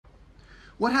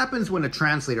What happens when a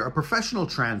translator, a professional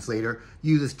translator,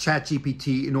 uses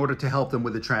Chatgpt in order to help them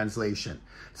with the translation?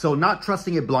 So not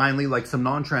trusting it blindly like some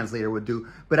non-translator would do,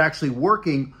 but actually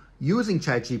working using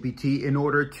Chatgpt in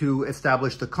order to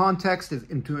establish the context,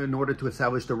 in order to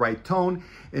establish the right tone,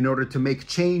 in order to make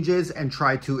changes and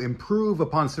try to improve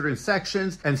upon certain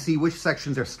sections and see which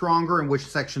sections are stronger and which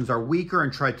sections are weaker,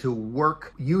 and try to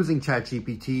work using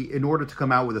Chatgpt in order to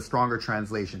come out with a stronger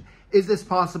translation. Is this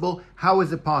possible? How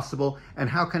is it possible? And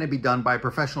how can it be done by a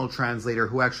professional translator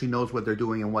who actually knows what they're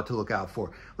doing and what to look out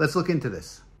for? Let's look into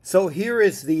this. So here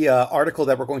is the article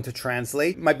that we're going to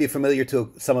translate. It might be familiar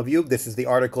to some of you. This is the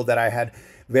article that I had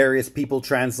various people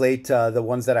translate, the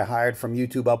ones that I hired from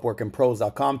YouTube, Upwork, and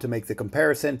Pros.com to make the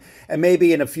comparison. And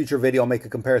maybe in a future video, I'll make a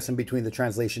comparison between the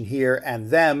translation here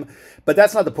and them. But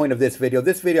that's not the point of this video.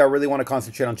 This video, I really want to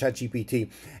concentrate on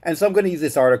ChatGPT. And so I'm going to use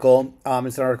this article.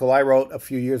 It's an article I wrote a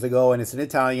few years ago, and it's in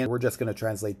Italian. We're just going to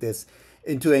translate this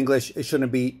into English. It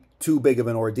shouldn't be too big of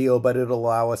an ordeal, but it'll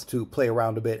allow us to play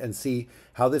around a bit and see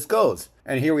how this goes.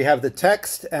 And here we have the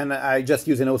text, and I just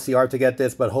use an OCR to get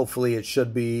this, but hopefully it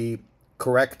should be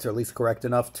correct, or at least correct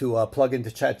enough to plug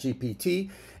into ChatGPT.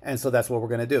 And so that's what we're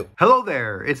going to do. Hello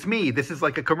there, it's me. This is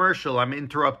like a commercial. I'm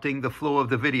interrupting the flow of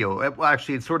the video. Well,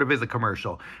 actually, it sort of is a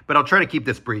commercial, but I'll try to keep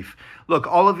this brief. Look,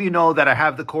 all of you know that I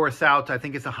have the course out. I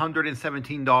think it's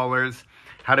 $117.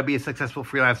 How to be a successful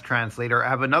freelance translator. I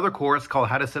have another course called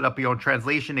How to Set Up Your Own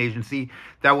Translation Agency.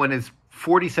 That one is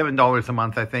 $47 a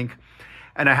month, I think.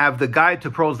 And I have the guide to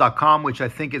pros.com, which I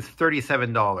think is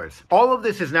 $37. All of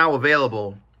this is now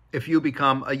available if you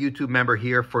become a YouTube member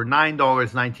here for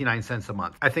 $9.99 a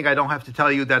month. I think I don't have to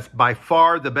tell you that's by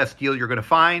far the best deal you're going to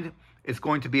find. It's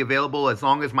going to be available as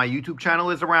long as my YouTube channel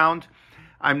is around.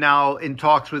 I'm now in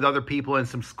talks with other people and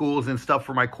some schools and stuff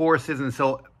for my courses, and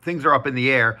so things are up in the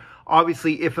air.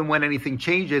 Obviously, if and when anything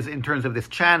changes in terms of this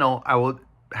channel, I will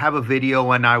have a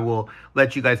video and I will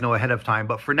let you guys know ahead of time.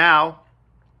 But for now,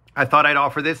 I thought I'd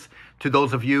offer this to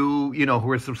those of you,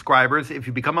 who are subscribers. If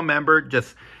you become a member,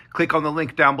 just click on the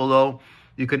link down below.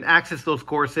 You can access those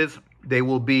courses. They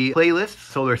will be playlists,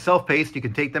 so they're self-paced. You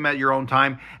can take them at your own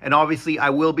time. And obviously, I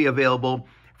will be available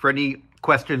for any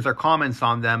questions or comments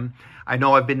on them. I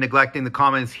know I've been neglecting the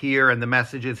comments here and the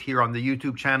messages here on the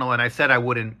YouTube channel, and I said I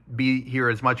wouldn't be here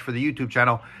as much for the YouTube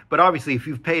channel, but obviously if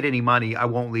you've paid any money, I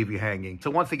won't leave you hanging. So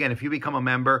once again, if you become a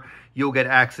member, you'll get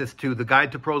access to the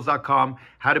guide to pros.com,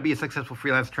 how to be a successful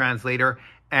freelance translator,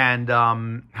 and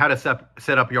how to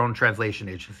set up your own translation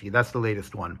agency. That's the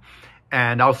latest one.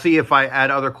 And I'll see if I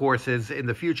add other courses in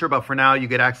the future, but for now, you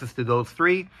get access to those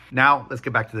three. Now, let's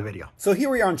get back to the video. So here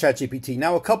we are on ChatGPT.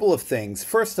 Now, a couple of things.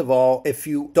 First of all, if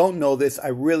you don't know this, I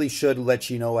really should let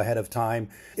you know ahead of time.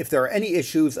 If there are any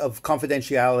issues of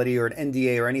confidentiality or an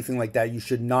NDA or anything like that, you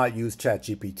should not use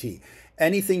ChatGPT.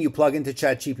 Anything you plug into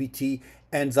ChatGPT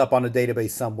ends up on a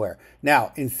database somewhere.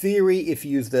 Now, in theory, if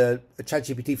you use the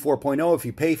ChatGPT 4.0, if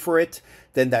you pay for it,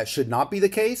 then that should not be the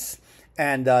case.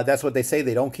 And that's what they say.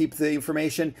 They don't keep the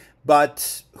information,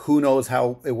 but who knows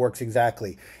how it works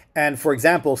exactly. And for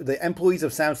example, the employees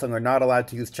of Samsung are not allowed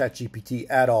to use ChatGPT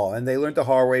at all. And they learned the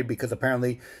hard way because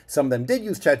apparently some of them did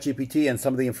use ChatGPT and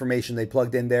some of the information they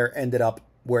plugged in there ended up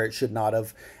where it should not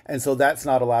have. And so that's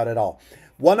not allowed at all.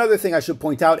 One other thing I should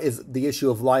point out is the issue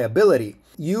of liability.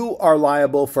 You are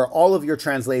liable for all of your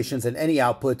translations and any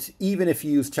output, even if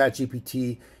you use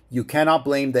ChatGPT. You cannot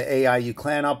blame the AI. You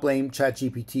cannot blame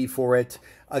ChatGPT for it.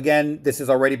 Again, this has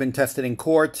already been tested in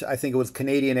court. I think it was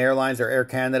Canadian Airlines or Air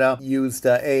Canada used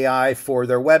AI for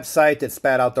their website. It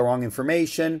spat out the wrong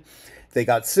information. They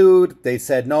got sued. They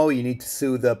said, no, you need to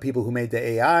sue the people who made the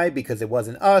AI because it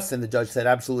wasn't us. And the judge said,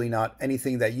 absolutely not.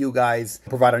 Anything that you guys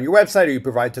provide on your website or you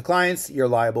provide to clients, you're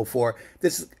liable for.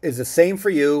 This is the same for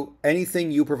you.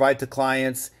 Anything you provide to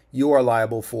clients, you are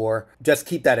liable for. Just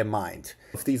keep that in mind.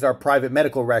 If these are private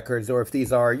medical records or if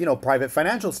these are, private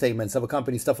financial statements of a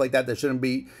company, stuff like that shouldn't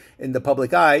be in the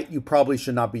public eye, you probably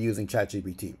should not be using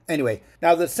ChatGPT. Anyway,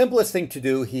 now the simplest thing to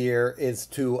do here is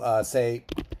to say,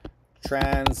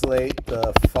 translate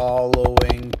the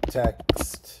following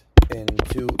text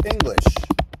into English.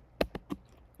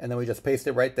 And then we just paste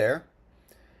it right there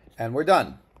and we're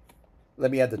done.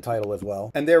 Let me add the title as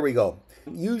well. And there we go.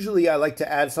 Usually I like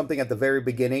to add something at the very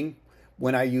beginning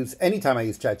anytime I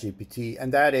use ChatGPT,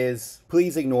 and that is,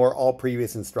 please ignore all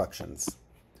previous instructions.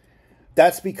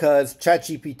 That's because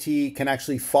ChatGPT can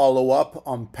actually follow up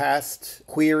on past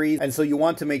queries, and so you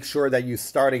want to make sure that you're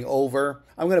starting over.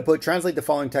 I'm going to put translate the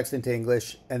following text into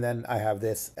English, and then I have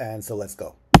this, and so let's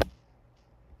go.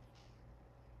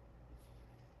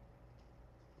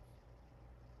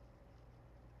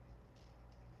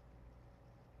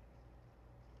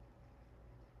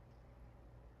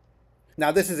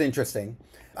 Now this is interesting.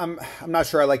 I'm not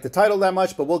sure I like the title that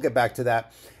much, but we'll get back to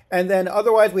that. And then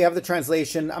otherwise we have the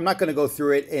translation. I'm not going to go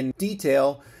through it in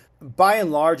detail. By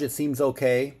and large, it seems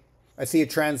okay. I see it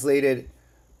translated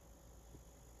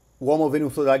Uomo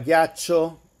venuto dal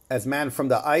ghiaccio as man from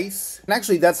the ice. And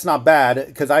actually that's not bad,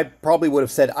 because I probably would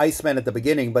have said Iceman at the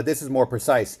beginning, but this is more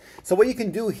precise. So what you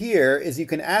can do here is you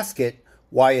can ask it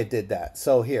why it did that.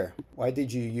 So here, why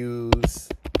did you use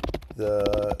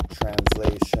the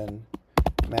translation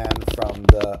man from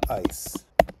the ice?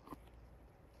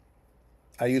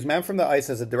 I use man from the ice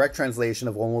as a direct translation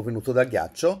of Uomo venuto dal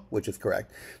ghiaccio, which is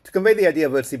correct, to convey the idea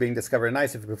of Ötzi being discovered in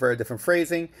ice. If you prefer a different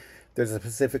phrasing, there's a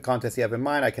specific context you have in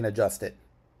mind, I can adjust it.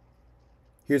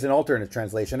 Here's an alternate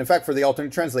translation. In fact, for the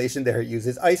alternate translation there, it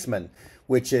uses Iceman,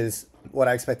 which is what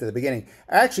I expected at the beginning.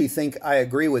 I actually think I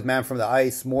agree with man from the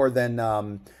ice more than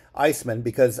Iceman,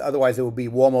 because otherwise it would be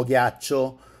Uomo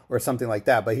ghiaccio or something like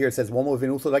that. But here it says Uomo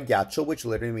venuto dal ghiaccio, which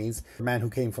literally means man who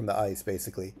came from the ice,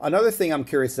 basically. Another thing I'm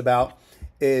curious about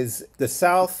is the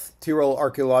South Tyrol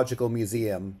Archaeological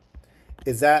Museum.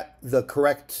 Is that the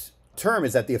correct term?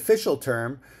 Is that the official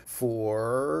term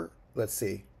for, let's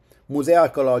see, Museo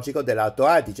Archeologico dell'Alto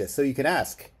Adige? So you can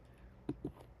ask.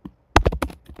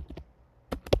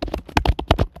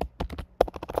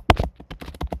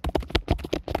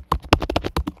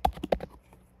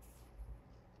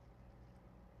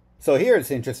 So here it's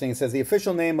interesting. It says the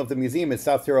official name of the museum is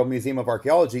South Tyrol Museum of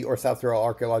Archaeology or South Tyrol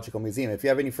Archaeological Museum. If you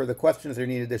have any further questions or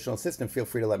need additional assistance, feel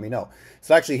free to let me know.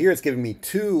 So actually here it's giving me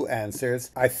two answers.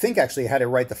 I think actually I had it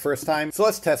right the first time. So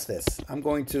let's test this. I'm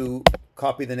going to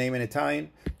copy the name in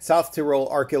Italian. South Tyrol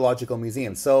Archaeological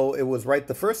Museum. So it was right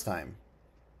the first time.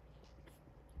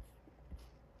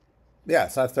 Yeah,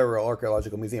 South Tyrol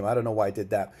Archaeological Museum. I don't know why I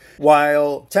did that.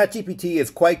 While Chatgpt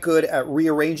is quite good at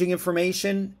rearranging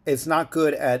information, it's not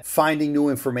good at finding new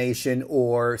information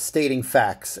or stating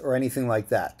facts or anything like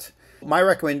that. My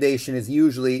recommendation is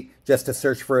usually just to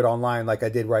search for it online like I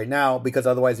did right now, because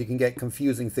otherwise you can get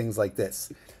confusing things like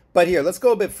this. But here, let's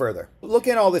go a bit further.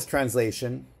 Looking at all this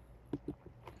translation,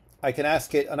 I can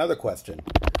ask it another question.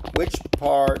 Which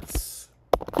parts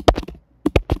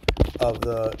of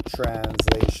the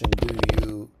translation do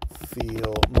you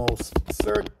feel most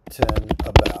certain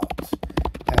about?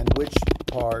 And which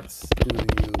parts do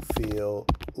you feel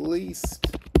least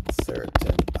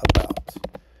certain about?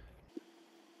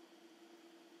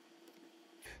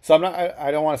 So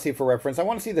I don't want to see it for reference. I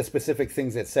want to see the specific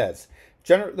things it says.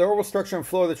 The oral structure and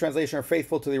flow of the translation are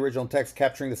faithful to the original text,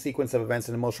 capturing the sequence of events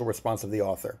and emotional response of the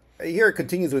author. Here it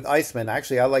continues with Iceman.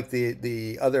 Actually, I like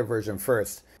the other version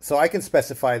first. So I can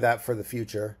specify that for the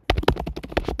future.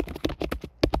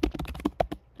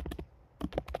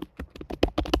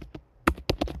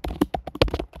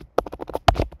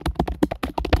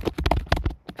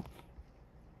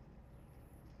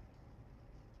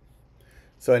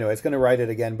 So anyway, it's going to write it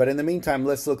again. But in the meantime,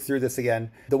 let's look through this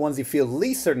again. The ones you feel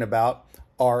least certain about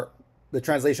are the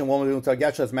translation Uomo venuto dal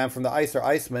ghiaccio as man from the ice or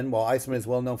Iceman. While Iceman is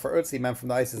well known for Ötzi, man from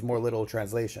the ice is more literal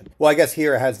translation. Well, I guess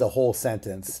here it has the whole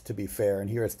sentence, to be fair. And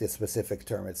here it's the specific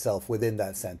term itself within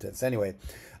that sentence. Anyway,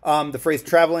 the phrase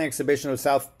traveling exhibition of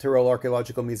South Tyrol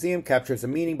Archaeological Museum captures a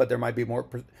meaning, but there might be more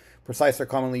precise or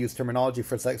commonly used terminology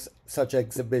for such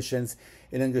exhibitions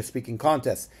in English-speaking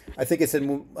contests. I think it's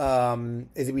in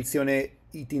esibizione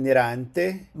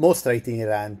itinerante, mostra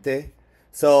itinerante.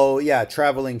 So yeah,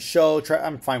 traveling show.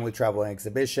 I'm fine with traveling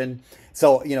exhibition.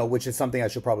 So, you know, which is something I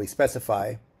should probably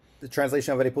specify. The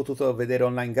translation avrei potuto vedere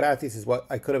online gratis is what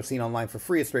I could have seen online for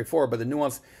free. It's straightforward, but the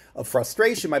nuance of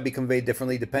frustration might be conveyed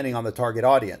differently depending on the target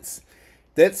audience.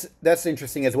 That's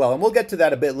interesting as well. And we'll get to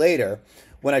that a bit later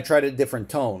when I try to different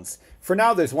tones. For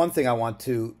now, there's one thing I want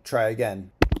to try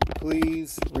again.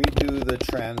 Please redo the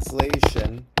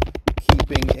translation,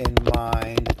 keeping in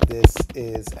mind this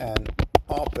is an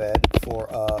op-ed for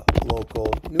a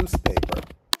local newspaper.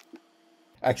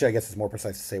 Actually, I guess it's more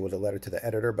precise to say it was a letter to the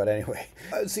editor, but anyway.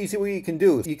 So you see what you can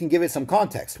do. You can give it some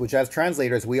context, which as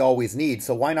translators we always need,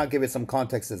 so why not give it some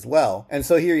context as well? And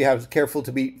so here you have careful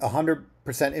to be 100%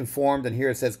 informed, and here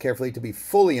it says carefully to be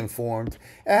fully informed.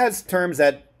 It has terms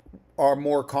that are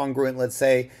more congruent, let's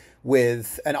say,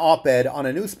 with an op-ed on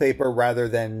a newspaper rather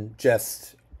than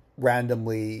just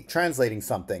randomly translating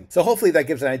something. So hopefully that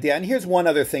gives an idea. And here's one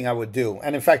other thing I would do.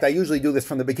 And in fact, I usually do this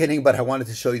from the beginning, but I wanted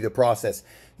to show you the process.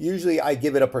 Usually I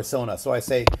give it a persona. So I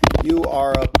say, you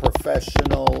are a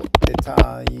professional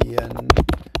Italian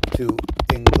to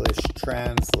English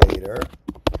translator.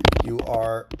 You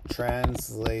are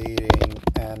translating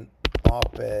an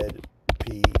op-ed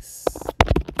piece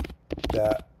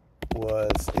that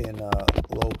was in a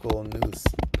local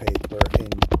newspaper in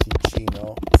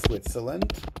Ticino,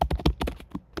 Switzerland.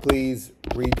 Please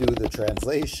redo the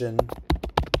translation,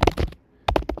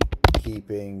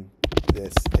 keeping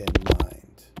this in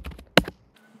mind.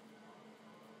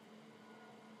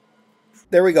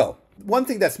 There we go. One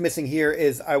thing that's missing here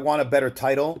is I want a better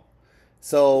title.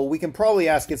 So we can probably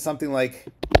ask it something like,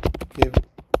 give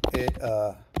it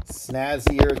a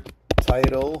snazzier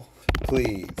title,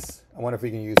 please. I wonder if we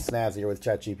can use snazzier with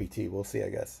ChatGPT. We'll see, I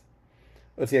guess.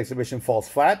 Let's see, exhibition falls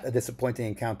flat, a disappointing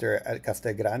encounter at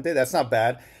Castel Grande. That's not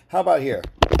bad. How about here?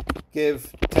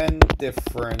 Give 10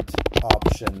 different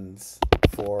options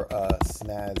for a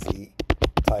snazzy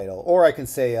title. Or I can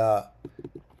say a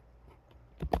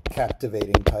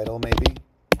captivating title, maybe.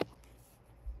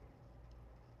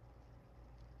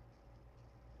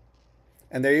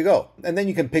 And there you go. And then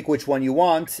you can pick which one you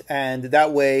want, and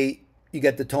that way you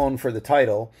get the tone for the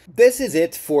title. This is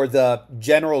it for the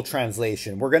general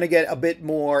translation. We're going to get a bit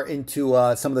more into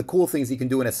some of the cool things you can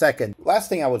do in a second. Last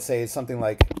thing I would say is something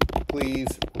like, please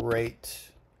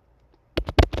rate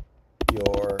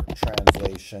your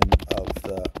translation of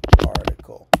the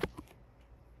article.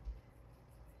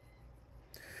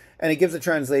 And it gives the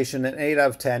translation an 8 out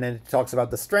of 10, and it talks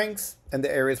about the strengths and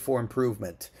the areas for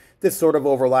improvement. This sort of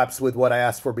overlaps with what I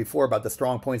asked for before about the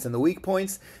strong points and the weak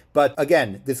points. But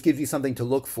again, this gives you something to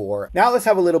look for. Now let's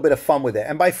have a little bit of fun with it.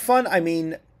 And by fun, I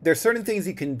mean, there's certain things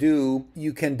you can do.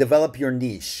 You can develop your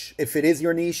niche. If it is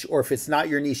your niche, or if it's not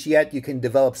your niche yet, you can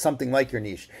develop something like your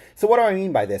niche. So what do I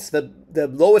mean by this? The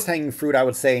lowest hanging fruit, I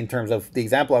would say, in terms of the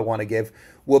example I want to give,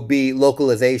 would be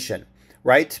localization.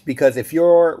 Right? Because if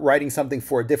you're writing something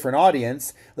for a different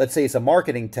audience, let's say it's a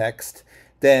marketing text,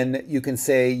 then you can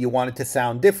say you want it to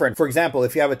sound different. For example,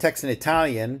 if you have a text in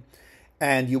Italian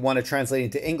and you want to translate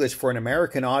into English for an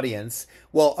American audience,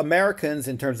 well, Americans,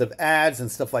 in terms of ads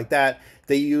and stuff like that,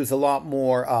 they use a lot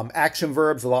more action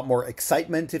verbs, a lot more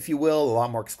excitement, if you will, a lot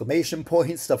more exclamation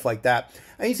points, stuff like that.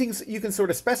 And you can sort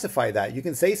of specify that. You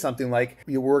can say something like,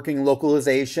 you're working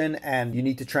localization and you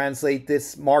need to translate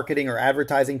this marketing or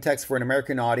advertising text for an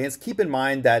American audience. Keep in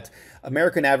mind that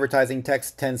American advertising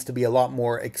text tends to be a lot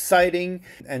more exciting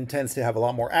and tends to have a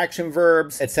lot more action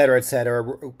verbs, et cetera,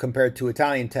 compared to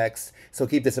Italian text. So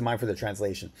keep this in mind for the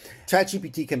translation.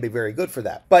 ChatGPT can be very good for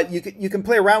that. But you can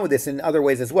play around with this in other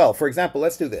ways as well. For example,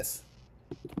 let's do this.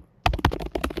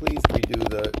 Please redo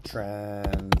the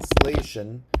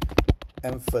translation,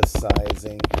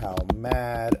 emphasizing how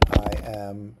mad I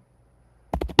am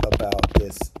about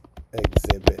this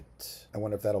exhibit. I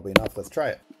wonder if that'll be enough. Let's try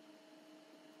it.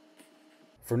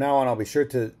 From now on, I'll be sure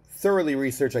to thoroughly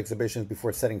research exhibitions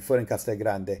before setting foot in Castel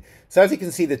Grande. So as you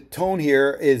can see, the tone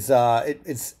here is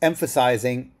it's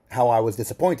emphasizing how I was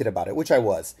disappointed about it, which I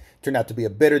was. Turned out to be a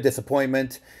bitter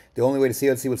disappointment. The only way to see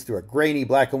Ötzi was through a grainy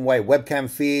black and white webcam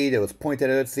feed. It was pointed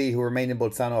at Ötzi, who remained in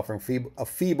Bolzano, offering a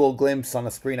feeble glimpse on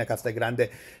a screen at Castel Grande.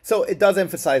 So it does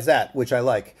emphasize that, which I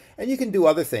like. And you can do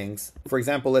other things. For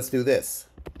example, let's do this.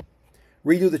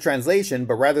 Redo the translation,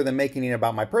 but rather than making it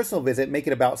about my personal visit, make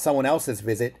it about someone else's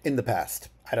visit in the past.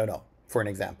 I don't know, for an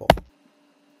example.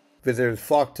 Visitors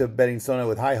flocked to Bellinzona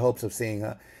with high hopes of seeing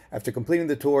her. After completing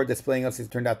the tour, displaying Ötzi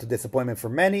turned out to disappointment for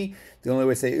many. The only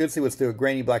way to say Ötzi was through a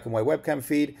grainy black and white webcam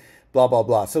feed, blah, blah,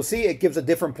 blah. So see, it gives a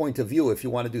different point of view if you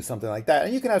want to do something like that.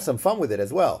 And you can have some fun with it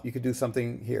as well. You could do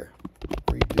something here.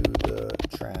 Redo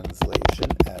the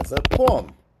translation as a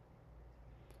poem.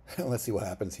 Let's see what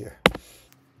happens here.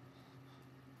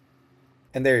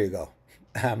 And there you go.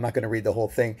 I'm not going to read the whole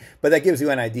thing, but that gives you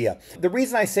an idea. The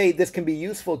reason I say this can be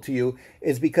useful to you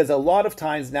is because a lot of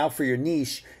times now for your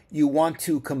niche, you want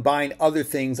to combine other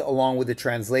things along with the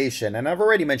translation. And I've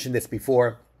already mentioned this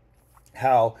before,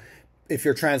 how if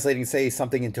you're translating, say,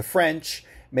 something into French,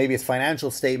 maybe it's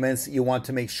financial statements, you want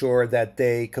to make sure that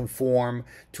they conform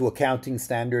to accounting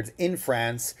standards in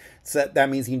France. So that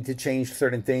means you need to change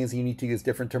certain things. You need to use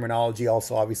different terminology.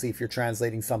 Also, obviously, if you're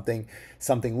translating something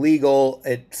legal,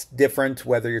 it's different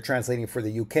whether you're translating for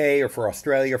the UK or for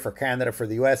Australia or for Canada, for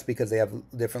the US, because they have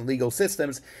different legal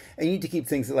systems. And you need to keep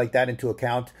things like that into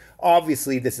account.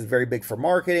 Obviously, this is very big for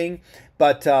marketing,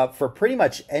 but for pretty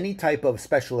much any type of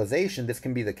specialization, this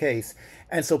can be the case.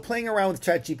 And so playing around with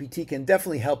ChatGPT can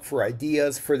definitely help for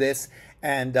ideas for this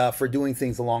and for doing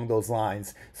things along those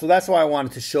lines. So that's why I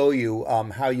wanted to show you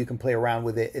how you can play around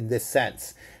with it in this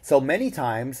sense. So many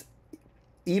times,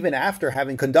 even after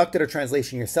having conducted a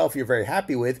translation yourself you're very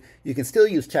happy with, you can still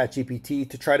use ChatGPT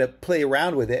to try to play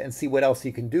around with it and see what else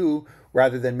you can do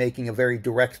rather than making a very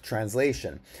direct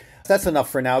translation. That's enough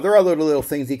for now. There are other little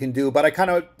things you can do, but I kind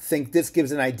of think this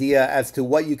gives an idea as to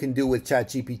what you can do with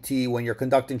ChatGPT when you're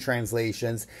conducting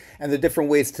translations and the different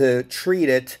ways to treat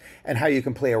it and how you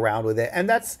can play around with it. And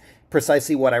that's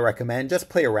precisely what I recommend. Just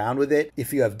play around with it.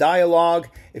 If you have dialogue,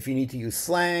 if you need to use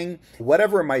slang,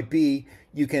 whatever it might be,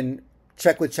 you can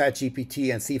check with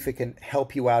ChatGPT and see if it can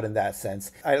help you out in that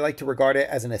sense. I like to regard it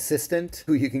as an assistant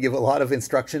who you can give a lot of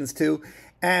instructions to,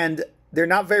 and they're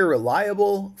not very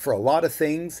reliable for a lot of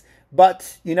things,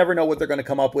 but you never know what they're going to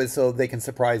come up with, so they can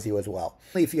surprise you as well.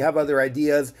 If you have other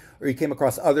ideas or you came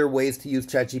across other ways to use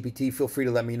ChatGPT, feel free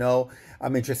to let me know.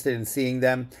 I'm interested in seeing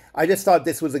them. I just thought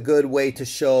this was a good way to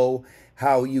show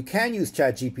how you can use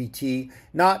ChatGPT,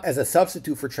 not as a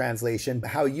substitute for translation,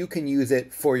 but how you can use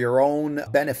it for your own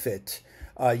benefit,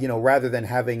 rather than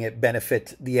having it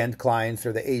benefit the end clients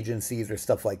or the agencies or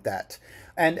stuff like that.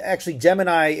 And actually,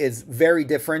 Gemini is very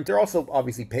different. They're also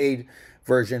obviously paid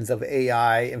versions of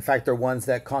AI. In fact, they're ones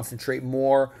that concentrate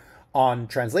more on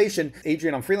translation.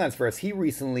 Adrian on Freelanceverse, he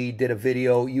recently did a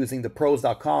video using the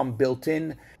pros.com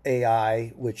built-in AI,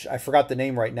 which I forgot the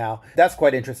name right now. That's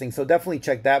quite interesting. So definitely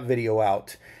check that video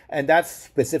out. And that's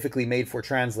specifically made for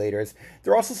translators.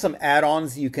 There are also some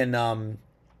add-ons you can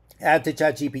add to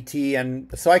ChatGPT, and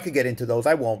so I could get into those.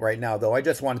 I won't right now, though. I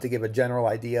just wanted to give a general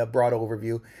idea, broad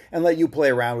overview, and let you play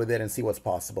around with it and see what's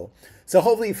possible. So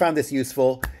hopefully you found this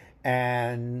useful,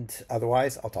 and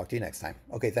otherwise, I'll talk to you next time.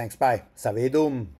 Okay, thanks. Bye. Savedum.